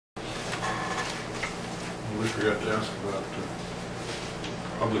We forgot to ask about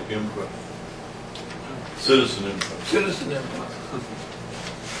public input. Citizen input. Citizen input.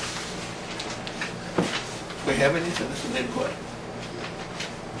 We have any citizen input?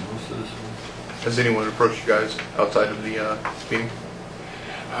 No citizen. Has anyone approached you guys outside of the meeting?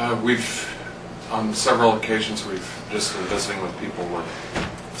 We've, on several occasions, we've just been visiting with people. We're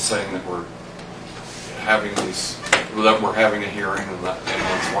saying that we're having these, that we're having a hearing and that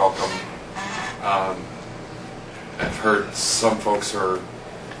anyone's welcome. I've heard some folks are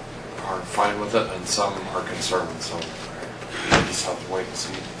fine with it and some are concerned, so we'll just have to wait and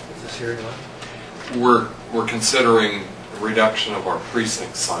see. Is this hearing on? We're considering a reduction of our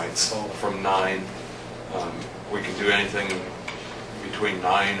precinct sites from 9. We can do anything between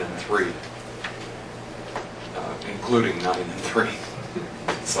 9 and 3, including 9 and 3.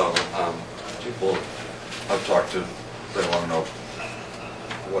 So people I've talked to, they want to know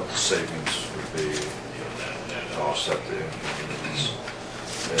what the savings would be to offset the inconvenience.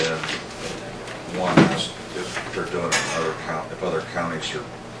 And one is if they're doing it in other if other counties are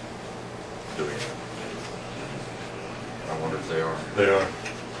doing it. I wonder if they are. They are.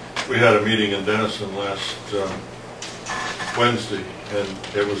 We had a meeting in Denison last Wednesday, and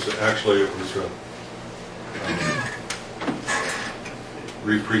it was actually a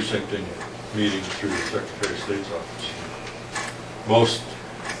re-precincting meeting through the Secretary of State's office. Most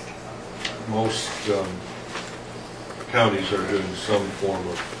counties are doing some form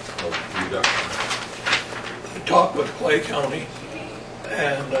of reduction. We talked with Clay County,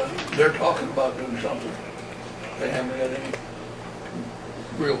 and they're talking about doing something. They haven't got any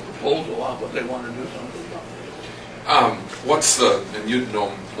real proposal on what they want to do something about. What's the, and you'd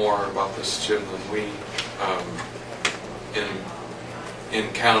know more about this, Jim, than we, in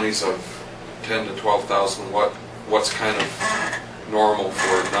counties of 10 to 12,000, what's kind of normal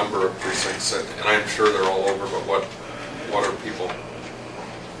for a number of precincts? And I'm sure they're all over, but what are people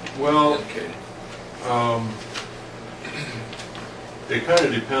indicating? It kind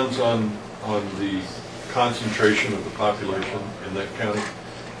of depends on the concentration of the population in that county.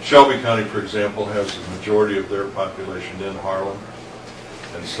 Shelby County, for example, has the majority of their population in Harlan,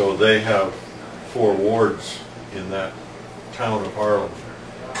 and so they have 4 wards in that town of Harlan,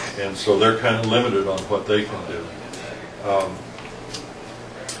 and so they're kind of limited on what they can do.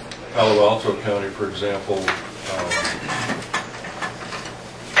 Palo Alto County, for example,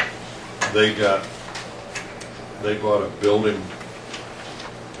 they bought a building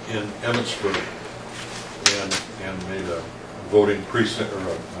in Emmitsburg and made a voting precinct, or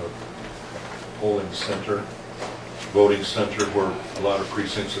a polling center, voting center where a lot of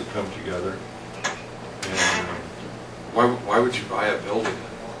precincts have come together. And Why would you buy a building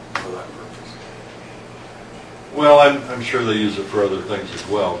for that purpose? well, I'm sure they use it for other things as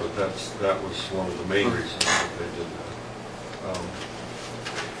well, but that was one of the main reasons that they did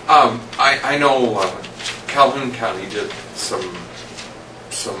that. I know Calhoun County did some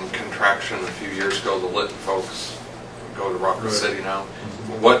contraction a few years ago. The Lytton folks go to Rockville City now.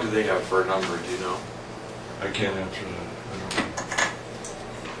 Mm-hmm. What do they have for a number? Do you know? I can't answer that. I don't know.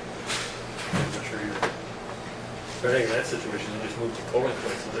 I'm not sure either. But I think in that situation, they just moved the polling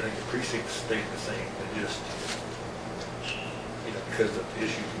places. I think the precincts stayed the same. They just, because of the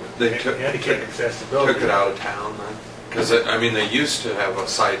issues with handicap accessibility. Took it out of town then? Because, I mean, they used to have a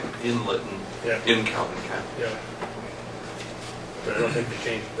site in Lytton, in Calhoun County. Yeah. But I don't think they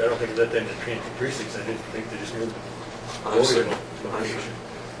changed. I don't think they let them change the precincts. I didn't think they just moved the voting location.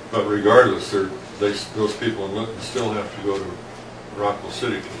 But regardless, those people in Lytton still have to go to Rockville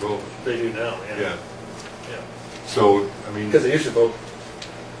City to vote. They do now, yeah. Yeah. So, I mean, Because they used to vote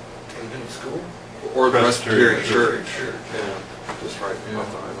in school. Or the Presbyterian Presbyterian Church. Church. Yeah, just right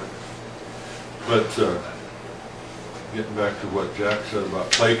off the island. but getting back to what Jack said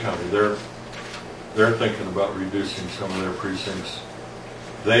about Clay County, they're thinking about reducing some of their precincts.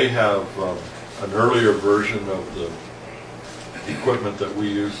 They have an earlier version of the equipment that we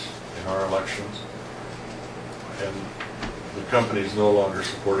use in our elections, and the company is no longer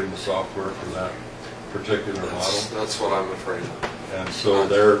supporting the software for that particular model. That's what I'm afraid of. And so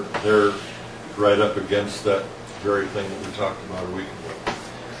they're right up against that very thing that we talked about a week ago.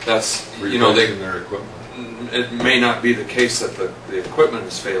 That's, replacing their equipment. It may not be the case that the equipment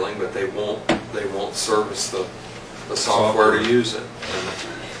is failing, but they won't service the software to use it, and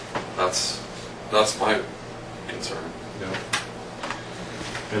that's my concern. Yeah.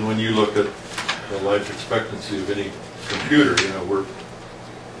 And when you look at the life expectancy of any computer, we're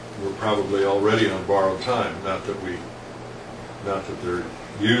probably already on borrowed time. Not that they're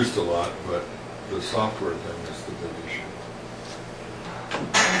used a lot, but the software thing is the big issue.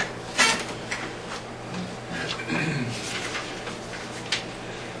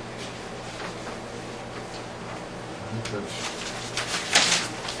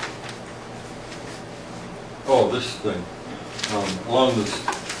 this thing, along this,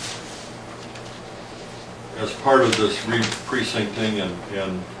 as part of this re-precincting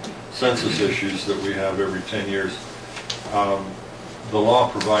and census issues that we have every 10 years, the law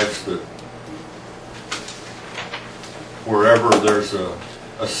provides that wherever there's a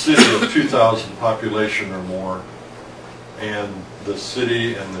city of 2,000 population or more, and the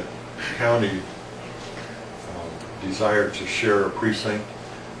city and the county desire to share a precinct,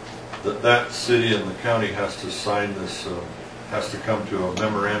 that city and the county has to sign this, has to come to a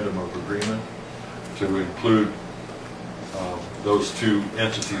memorandum of agreement to include those two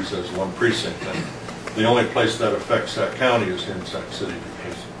entities as one precinct. And the only place that affects that county is here in Sac City,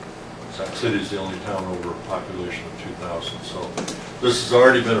 because Sac City is the only town over a population of 2,000. So this has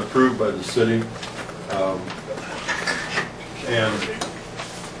already been approved by the city, and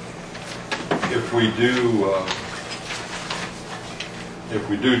if we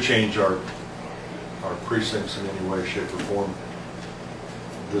do change our precincts in any way, shape, or form,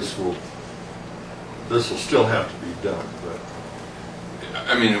 this will still have to be done. But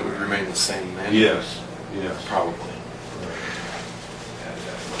I mean, it would remain the same then? yes, Probably.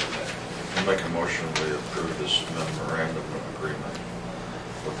 I make a motion we approve this memorandum of agreement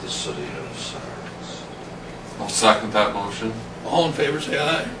with the city of Sac. I'll second that motion. All in favor, say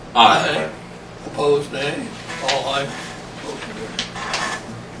aye. Aye. Opposed, nay. All aye. Motion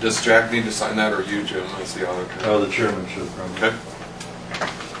carried. Does Jack need to sign that, or you, Jim, as the auditor? the chairman should probably. Okay.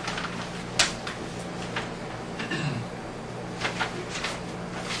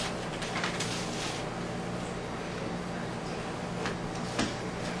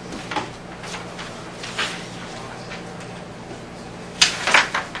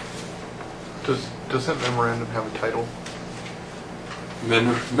 Does that memorandum have a title?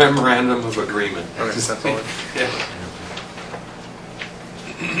 Memorandum of agreement. Okay, that's all. Yeah.